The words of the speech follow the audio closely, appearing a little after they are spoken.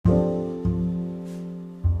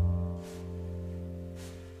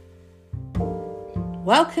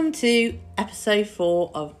Welcome to episode 4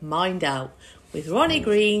 of Mind Out with Ronnie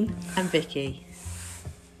Green and Vicky.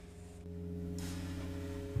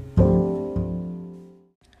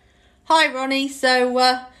 Hi Ronnie, so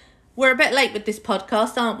we're a bit late with this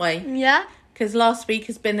podcast, aren't we? Yeah. Because last week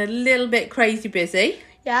has been a little bit crazy busy.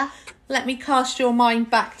 Yeah. Let me cast your mind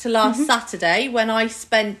back to last Saturday when I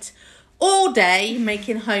spent all day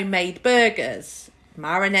making homemade burgers,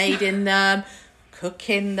 marinating them,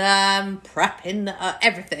 cooking them, prepping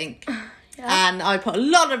everything. Yeah. And I put a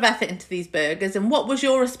lot of effort into these burgers. And what was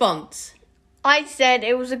your response? I said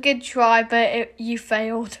it was a good try, but you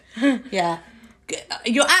failed. Yeah.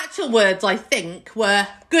 Your actual words, I think, were,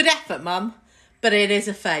 good effort, Mum, but it is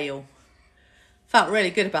a fail. Felt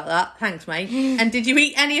really good about that. Thanks, mate. And did you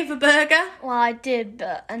eat any of the burger? Well, I did,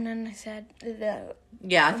 and then I said no.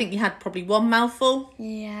 Yeah, I think you had probably one mouthful.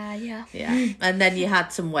 Yeah. Yeah. And then you had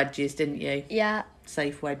some wedges, didn't you? Yeah.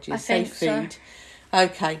 Safe wedges, I safe think food. So.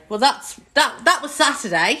 Okay. Well, that was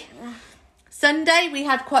Saturday. Sunday we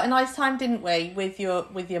had quite a nice time, didn't we? With your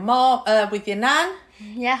nan.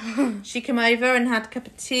 Yeah. She came over and had a cup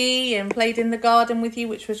of tea and played in the garden with you,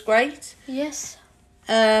 which was great. Yes.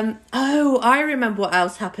 I remember what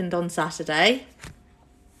else happened on Saturday.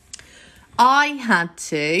 I had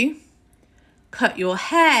to cut your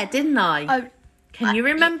hair, didn't I? Oh, Can you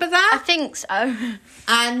remember I that? think so.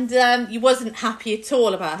 And you wasn't happy at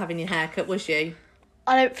all about having your hair cut, was you?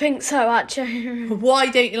 I don't think so, actually. Why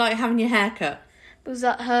don't you like having your hair cut? Because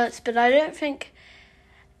that hurts, but I don't think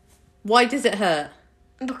Why does it hurt?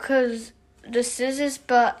 because the scissors,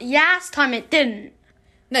 but last time it didn't.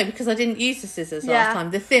 No, because I didn't use the scissors Yeah. last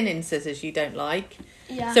time. The thinning scissors you don't like.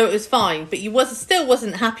 Yeah. So it was fine, but you still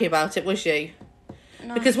wasn't happy about it, was you?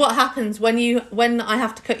 No. Because what happens when I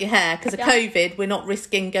have to cut your hair because of Yeah. COVID, we're not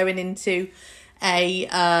risking going into a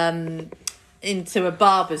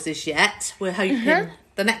barber's as yet. We're hoping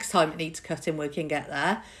the next time it needs cutting we can get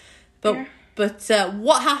there. But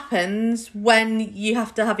what happens when you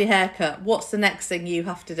have to have your hair cut? What's the next thing you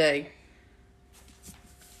have to do?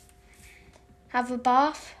 Have a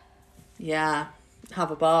bath. Yeah,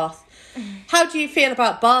 have a bath. How do you feel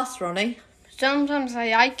about baths, Ronnie? Sometimes I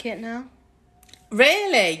like it now.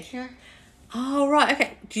 Really? Yeah. Oh, right,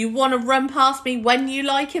 okay. Do you want to run past me when you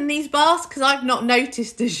like in these baths? Because I've not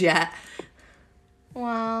noticed as yet.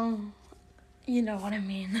 Well, you know what I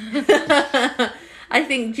mean. I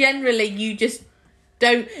think generally you just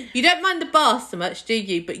don't mind the bath so much, do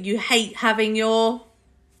you? But you hate having your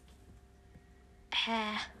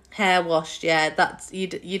hair washed. Yeah, that's you.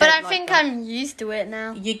 You. But don't I like think that. I'm used to it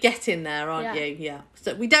now. You're getting there, aren't Yeah. you? Yeah.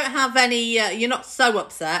 So we don't have any. You're not so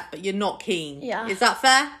upset, but you're not keen. Yeah. Is that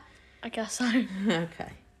fair? I guess so.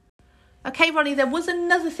 Okay. Okay, Ronnie. There was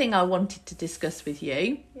another thing I wanted to discuss with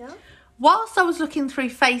you. Yeah. Whilst I was looking through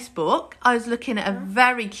Facebook, I was looking at a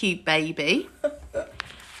very cute baby,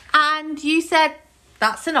 and you said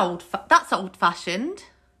that's old-fashioned.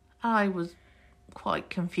 I was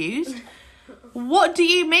quite confused. What do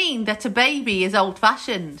you mean that a baby is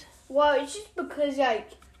old-fashioned? Well, it's just because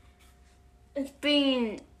it's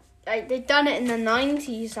been they've done it in the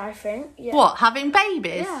 90s, I think. Yeah. What, having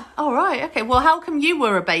babies? Yeah. Oh, right, okay. Well, how come you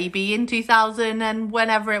were a baby in 2000 and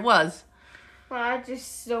whenever it was? Well, I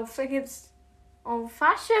just still think it's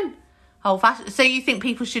old-fashioned. Old-fashioned. So you think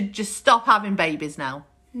people should just stop having babies now?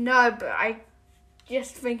 No, but I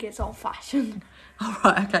just think it's old-fashioned. All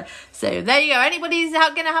right, okay. So there you go. Anybody who's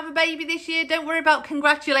going to have a baby this year, don't worry about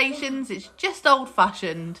congratulations. It's just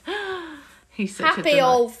old-fashioned. He's such a Happy delight.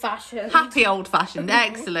 old-fashioned. Happy old-fashioned.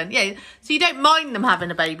 Excellent. Yeah. So you don't mind them having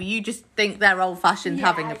a baby. You just think they're old-fashioned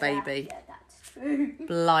having a baby. Yeah, that's true.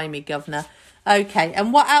 Blimey, governor. Okay.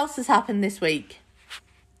 And what else has happened this week?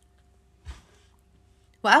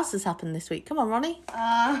 What else has happened this week? Come on, Ronnie.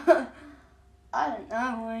 I don't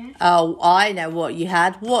know. Oh, I know what you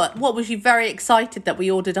had. What was you very excited that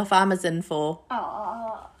we ordered off Amazon for?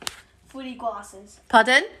 3D glasses.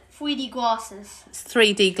 Pardon? 3D glasses. It's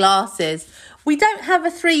 3D glasses. We don't have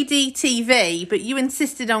a 3D TV, but you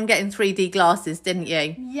insisted on getting 3D glasses, didn't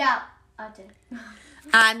you? Yeah, I did.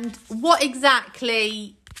 And what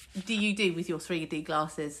exactly do you do with your 3D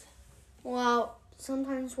glasses? Well,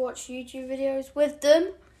 sometimes watch YouTube videos with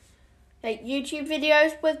them. Like YouTube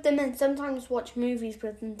videos with them, and sometimes watch movies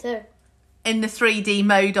with them too. In the 3D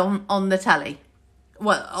mode on the telly?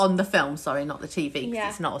 Well, on the film, sorry, not the TV, because Yeah.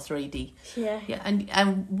 it's not a 3D. Yeah. Yeah,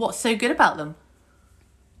 and what's so good about them?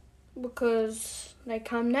 Because they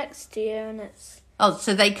come next to you and it's... Oh,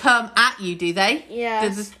 so they come at you, do they?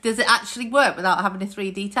 Yes. Does it actually work without having a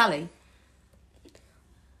 3D telly?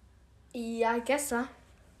 Yeah, I guess so.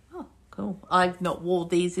 Cool. I've not wore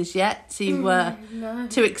these as yet to No.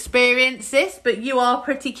 to experience this, but you are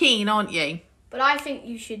pretty keen, aren't you? But I think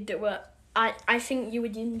you should do it. I think you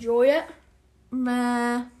would enjoy it.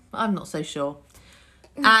 Meh, I'm not so sure.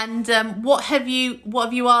 And what have you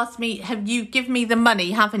asked me? Have you given me the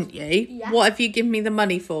money, haven't you? Yeah. What have you given me the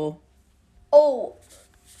money for? Oh,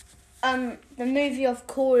 the movie of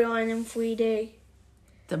Coraline in 3D.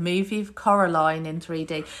 The movie of Coraline in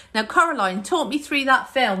 3D. Now, Coraline, talk me through that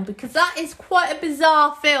film, because that is quite a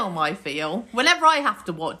bizarre film, I feel. Whenever I have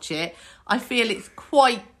to watch it, I feel it's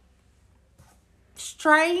quite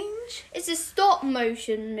strange. It's a stop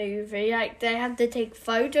motion movie. Like, they had to take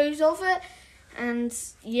photos of it. And,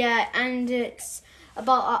 yeah, and it's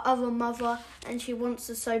about our other mother, and she wants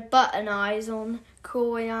to sew button eyes on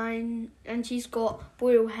Coraline, and she's got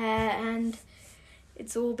blue hair, and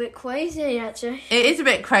it's all a bit crazy, actually. It is a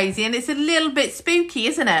bit crazy, and it's a little bit spooky,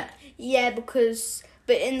 isn't it? Yeah,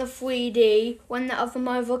 but in the 3D, when the other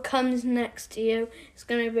mother comes next to you, it's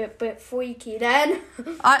going to be a bit freaky then.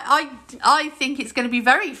 I think it's going to be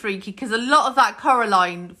very freaky, because a lot of that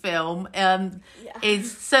Coraline film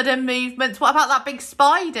is sudden movements. What about that big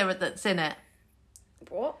spider that's in it?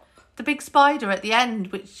 What? The big spider at the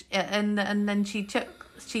end, which and then she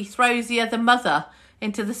throws the other mother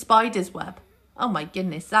into the spider's web. Oh my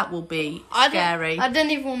goodness, that will be scary. I don't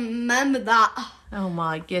even remember that. Oh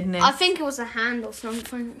my goodness. I think it was a hand or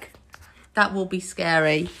something. That will be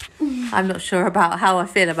scary. I'm not sure about how I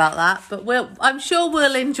feel about that, but I'm sure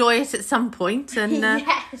we'll enjoy it at some point. And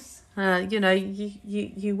Yes.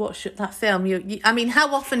 You watch that film. I mean,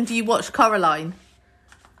 how often do you watch Coraline?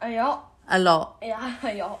 A lot. A lot. Yeah,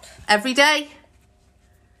 a lot. Every day?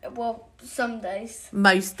 Well, some days.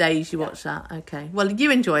 Most days you watch that. Okay. Well,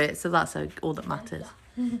 you enjoy it, so that's all that matters.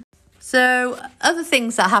 So, other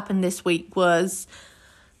things that happened this week was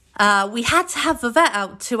we had to have the vet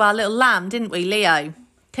out to our little lamb, didn't we, Leo?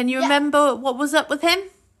 Can you remember what was up with him?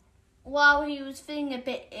 Well, he was feeling a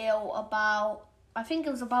bit ill about, I think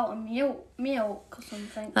it was about a milk or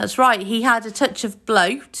something. That's right. He had a touch of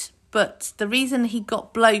bloat, but the reason he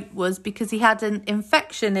got bloat was because he had an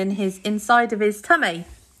infection in his inside of his tummy.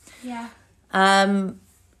 Yeah. And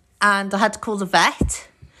I had to call the vet,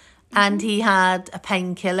 and he had a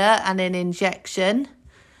painkiller and an injection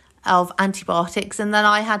of antibiotics, and then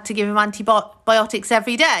I had to give him antibiotics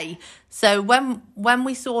every day. So when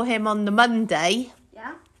we saw him on the Monday,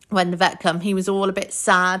 when the vet come, he was all a bit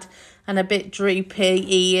sad and a bit droopy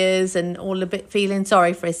ears and all a bit feeling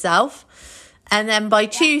sorry for himself. And then by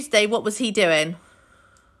Tuesday, what was he doing?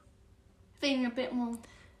 Feeling a bit more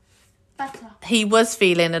better. He was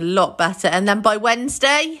feeling a lot better. And then by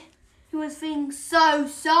Wednesday, he was feeling so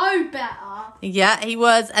better. Yeah, he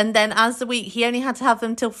was. And then as the week, he only had to have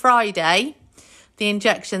them till Friday, the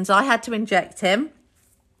injections. I had to inject him.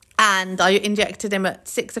 And I injected him at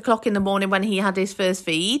 6 o'clock in the morning when he had his first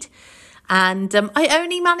feed. And I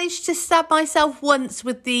only managed to stab myself once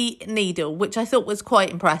with the needle, which I thought was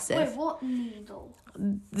quite impressive. Wait, what needle?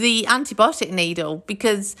 The antibiotic needle,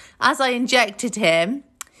 because as I injected him...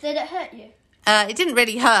 Did it hurt you? It didn't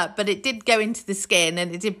really hurt, but it did go into the skin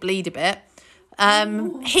and it did bleed a bit.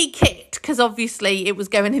 He kicked, because obviously it was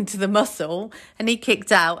going into the muscle, and he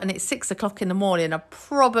kicked out, and it's 6 o'clock in the morning. I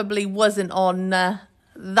probably wasn't on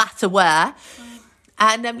that aware.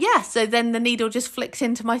 And so then the needle just flicked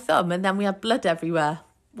into my thumb, and then we had blood everywhere,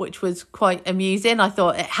 which was quite amusing. I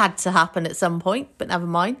thought it had to happen at some point, but never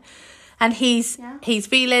mind. And he's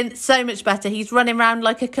feeling so much better. He's running around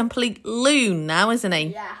like a complete loon now, isn't he?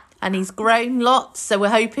 Yeah. And he's grown lots, so we're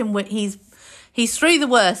hoping he's through the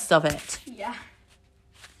worst of it. Yeah.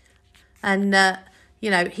 And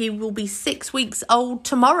he will be 6 weeks old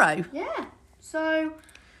tomorrow. Yeah. So,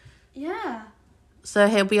 yeah. So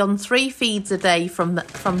he'll be on 3 feeds a day from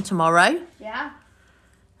tomorrow. Yeah.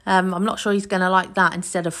 I'm not sure he's going to like that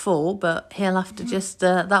instead of 4, but he'll have to just,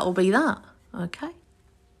 that will be that. Okay.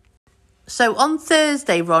 So on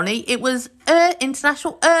Thursday, Ronnie, it was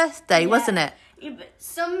International Earth Day, wasn't it? Yeah,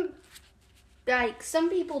 but some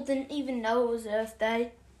people didn't even know it was Earth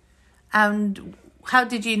Day. And how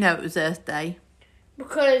did you know it was Earth Day?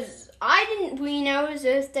 Because I didn't really know it was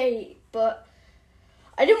Earth Day, but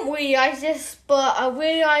I didn't realise this, but I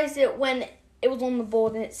realised it when it was on the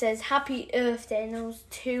board and it says Happy Earth Day, and there was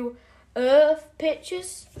 2 Earth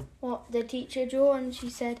pictures, what the teacher drew, and she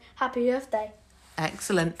said Happy Earth Day.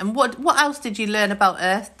 Excellent. And what else did you learn about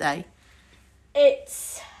Earth Day?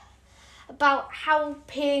 It's about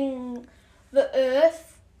helping the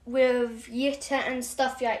Earth with litter and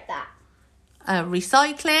stuff like that.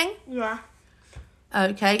 Recycling? Yeah.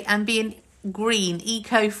 Okay, and being green,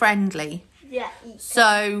 eco-friendly. Yeah.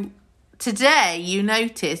 So today you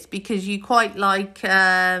noticed, because you quite like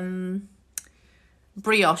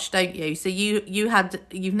brioche, don't you? So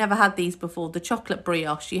you've never had these before, the chocolate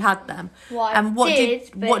brioche. You had them. Well, and what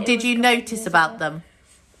did you notice about them?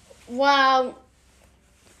 Well,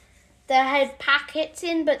 they had packets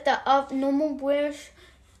in, but the normal brioche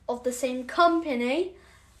of the same company,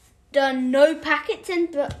 there are no packets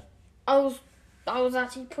in. But I was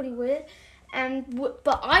actually pretty weird,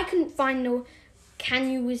 but I couldn't find no.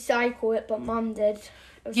 Can you recycle it? But Mum did.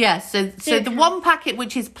 Yeah. So the one packet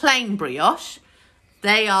which is plain brioche,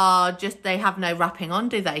 they have no wrapping on,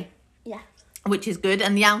 do they? Yeah. Which is good,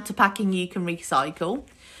 and the outer packing you can recycle.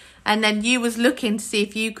 And then you was looking to see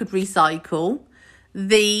if you could recycle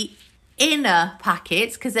the inner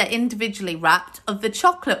packets, because they're individually wrapped, of the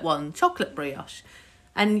chocolate brioche.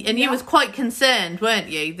 And you was quite concerned, weren't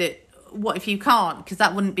you, that what if you can't, because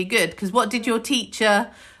that wouldn't be good. Because what did your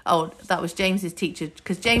teacher, that was James's teacher,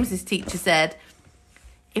 because James's teacher said,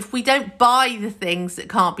 if we don't buy the things that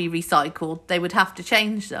can't be recycled, they would have to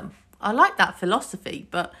change them. I like that philosophy,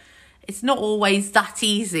 but it's not always that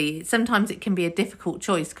easy. Sometimes it can be a difficult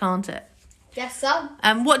choice, can't it? Yes, so.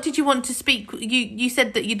 And what did you want to speak? You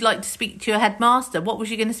said that you'd like to speak to your headmaster. What was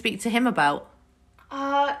you going to speak to him about?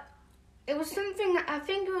 It was something. I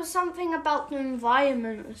think it was something about the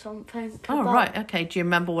environment or something. Oh, right. Okay. Do you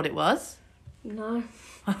remember what it was? No.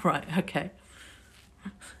 Oh, right. Okay.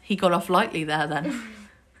 He got off lightly there then.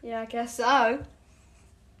 Yeah, I guess so.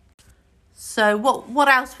 So what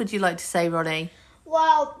else would you like to say, Ronnie?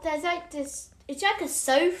 Well, there's like this. It's like a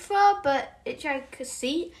sofa, but it's like a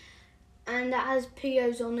seat, and it has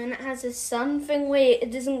pillows on, and it has a sun thing where it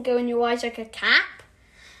doesn't go in your eyes like a cap,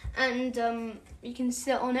 and you can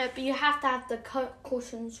sit on it, but you have to have the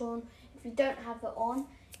cushions on. If you don't have it on,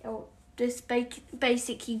 it'll just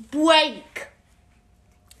basically break.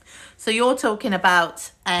 So you're talking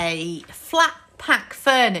about a flat pack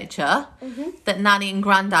furniture that Nanny and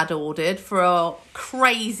Grandad ordered for a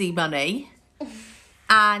crazy money.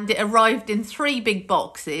 And it arrived in 3 big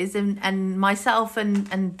boxes, and myself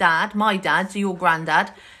and Dad, my dad, so your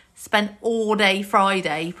Grandad, spent all day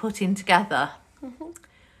Friday putting together.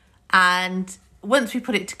 And once we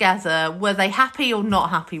put it together, were they happy or not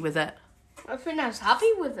happy with it? I think I was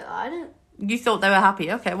happy with it. I don't. You thought they were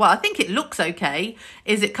happy? Okay, well, I think it looks okay.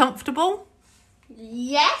 Is it comfortable?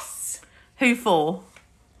 Yes. Who for?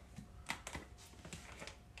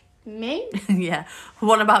 Me? Yeah.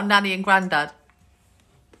 What about Nanny and Grandad?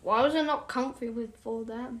 Why was it not comfy for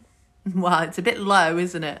them? Well, it's a bit low,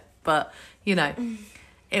 isn't it? But, you know,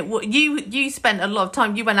 you spent a lot of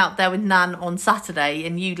time. You went out there with Nan on Saturday,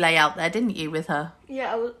 and you lay out there, didn't you, with her?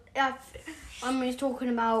 Yeah, I was talking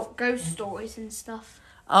about ghost stories and stuff.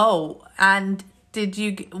 Oh, and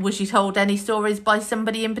was you told any stories by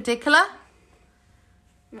somebody in particular?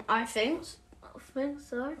 I think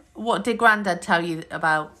so. What did Grandad tell you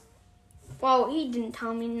about? Well, he didn't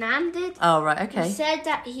tell me. Nan did. Oh, right, okay. He said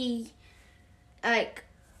that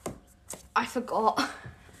I forgot.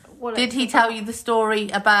 Did he tell you the story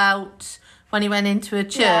about when he went into a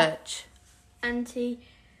church? Yeah. And he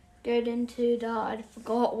got into I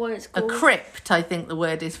forgot what it's called. A crypt, I think the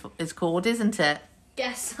word is called, isn't it?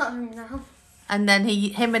 Yes, I don't know. And then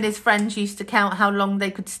him and his friends used to count how long they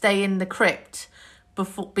could stay in the crypt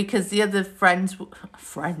because the other friends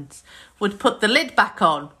would put the lid back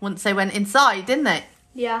on once they went inside, didn't they?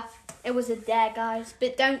 Yeah, it was a dare, guys.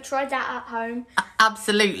 But don't try that at home.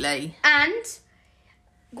 Absolutely. And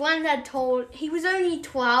Grandad he was only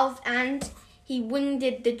 12 and he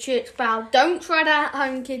winded the church bell. Don't try that at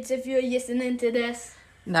home, kids, if you're listening to this.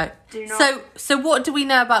 No. Do not. So what do we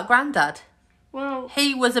know about Grandad? Well,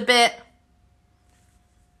 he was a bit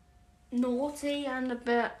naughty and a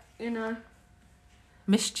bit,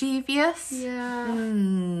 mischievous. Yeah.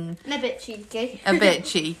 And a bit cheeky. A bit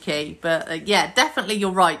cheeky, but yeah, definitely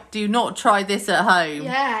you're right. Do not try this at home.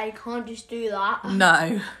 Yeah, you can't just do that.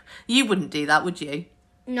 No, you wouldn't do that, would you?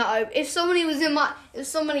 No, if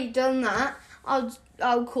somebody done that,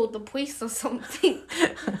 I'll call the police or something.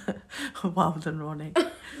 Well done, Ronnie.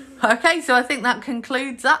 Okay, so I think that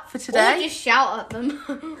concludes that for today. Or just shout at them.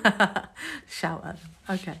 Shout at them.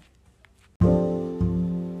 Okay.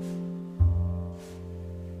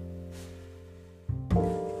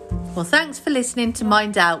 Well, thanks for listening to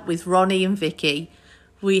Mind Out with Ronnie and Vicky.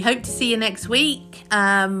 We hope to see you next week.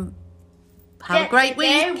 Have a great week.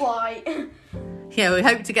 Day right. Yeah, we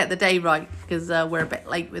hope to get the day right because we're a bit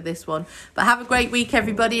late with this one. But have a great week,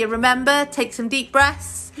 everybody. And remember, take some deep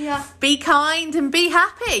breaths. Yeah. Be kind and be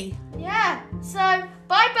happy. Yeah. So,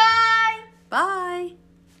 bye-bye. Bye.